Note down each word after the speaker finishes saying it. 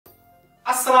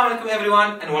Assalamu alaikum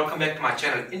everyone and welcome back to my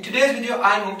channel. In today's video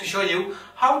I am going to show you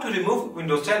how to remove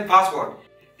Windows 10 password.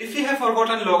 If you have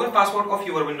forgotten login password of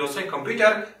your Windows 10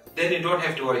 computer, then you don't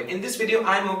have to worry. In this video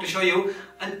I am going to show you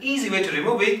an easy way to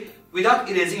remove it without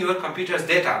erasing your computer's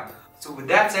data. So with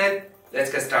that said,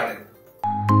 let's get started.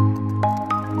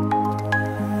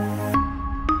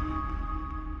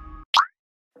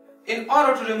 In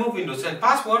order to remove Windows 10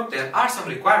 password, there are some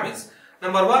requirements.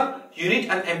 Number 1, you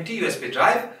need an empty USB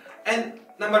drive, and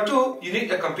number 2, you need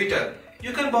a computer.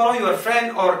 You can borrow your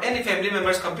friend or any family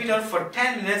member's computer for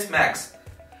 10 minutes max.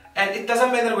 And it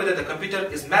doesn't matter whether the computer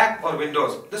is Mac or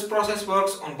Windows. This process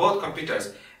works on both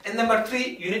computers. And number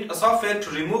 3, you need a software to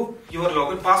remove your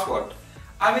login password.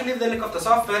 I will leave the link of the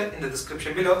software in the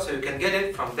description below so you can get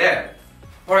it from there.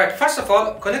 Alright, first of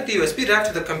all, connect the USB drive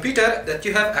to the computer that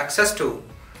you have access to.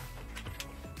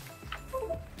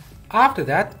 After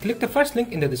that, click the first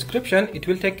link in the description. It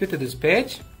will take you to this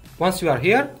page. Once you are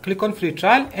here, click on free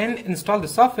trial and install the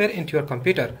software into your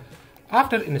computer.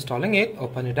 After installing it,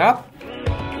 open it up.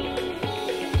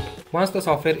 Once the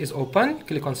software is open,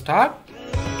 click on start.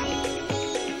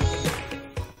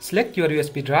 Select your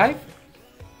USB drive.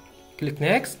 Click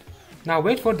next. Now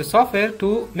wait for the software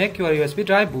to make your USB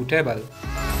drive bootable.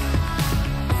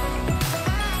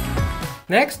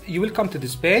 Next, you will come to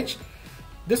this page.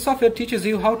 This software teaches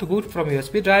you how to boot from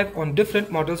USB drive on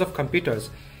different models of computers.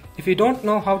 If you don't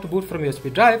know how to boot from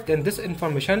USB drive, then this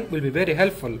information will be very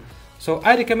helpful. So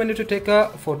I recommend you to take a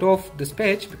photo of this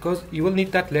page because you will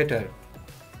need that later.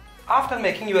 After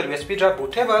making your USB drive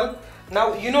bootable,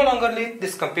 now you no longer need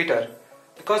this computer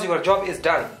because your job is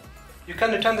done. You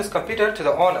can return this computer to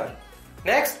the owner.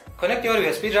 Next, connect your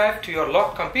USB drive to your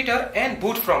locked computer and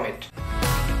boot from it.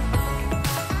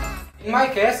 In my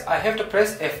case, I have to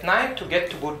press F9 to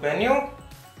get to boot menu.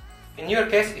 In your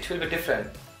case, it will be different.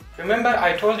 Remember,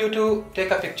 I told you to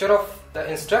take a picture of the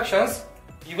instructions.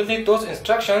 You will need those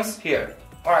instructions here.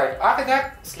 Alright, after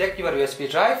that, select your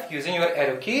USB drive using your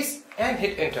arrow keys and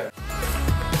hit enter.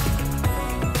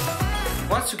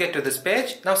 Once you get to this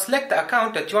page, now select the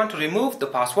account that you want to remove the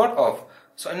password of.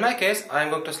 So in my case, I am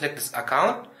going to select this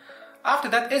account. After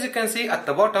that, as you can see at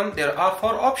the bottom, there are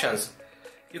 4 options.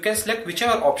 You can select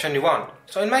whichever option you want.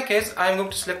 So in my case, I am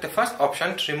going to select the first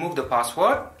option to remove the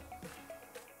password.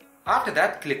 After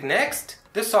that, click next.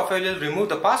 This software will remove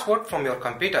the password from your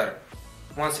computer.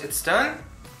 Once it's done,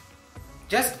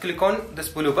 just click on this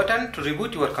blue button to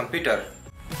reboot your computer.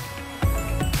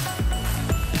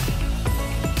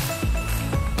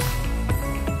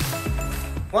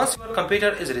 Once your computer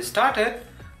is restarted,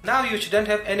 now you shouldn't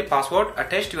have any password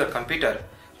attached to your computer.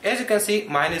 As you can see,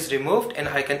 mine is removed and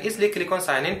I can easily click on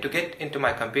sign in to get into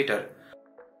my computer.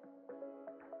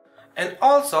 And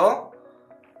also,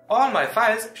 all my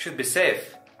files should be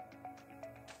safe.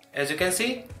 As you can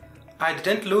see, I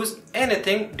didn't lose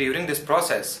anything during this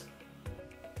process.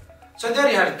 So there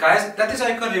you have it guys, that is how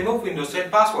you can remove Windows 10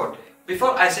 password.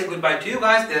 Before I say goodbye to you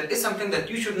guys, there is something that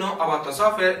you should know about the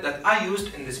software that I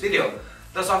used in this video.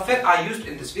 The software I used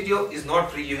in this video is not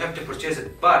free, you have to purchase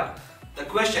it. But the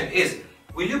question is,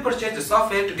 will you purchase the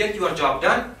software to get your job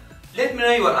done? Let me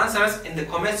know your answers in the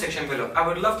comment section below. I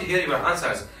would love to hear your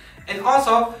answers. And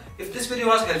also, if this video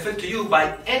was helpful to you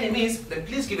by any means, then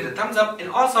please give it a thumbs up and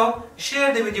also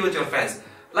share the video with your friends.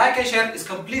 Like and share is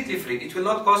completely free. It will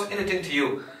not cost anything to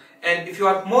you. And if you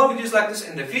want more videos like this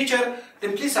in the future,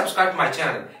 then please subscribe to my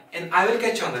channel. And I will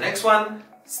catch you on the next one.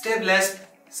 Stay blessed,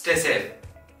 stay safe.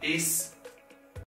 Peace.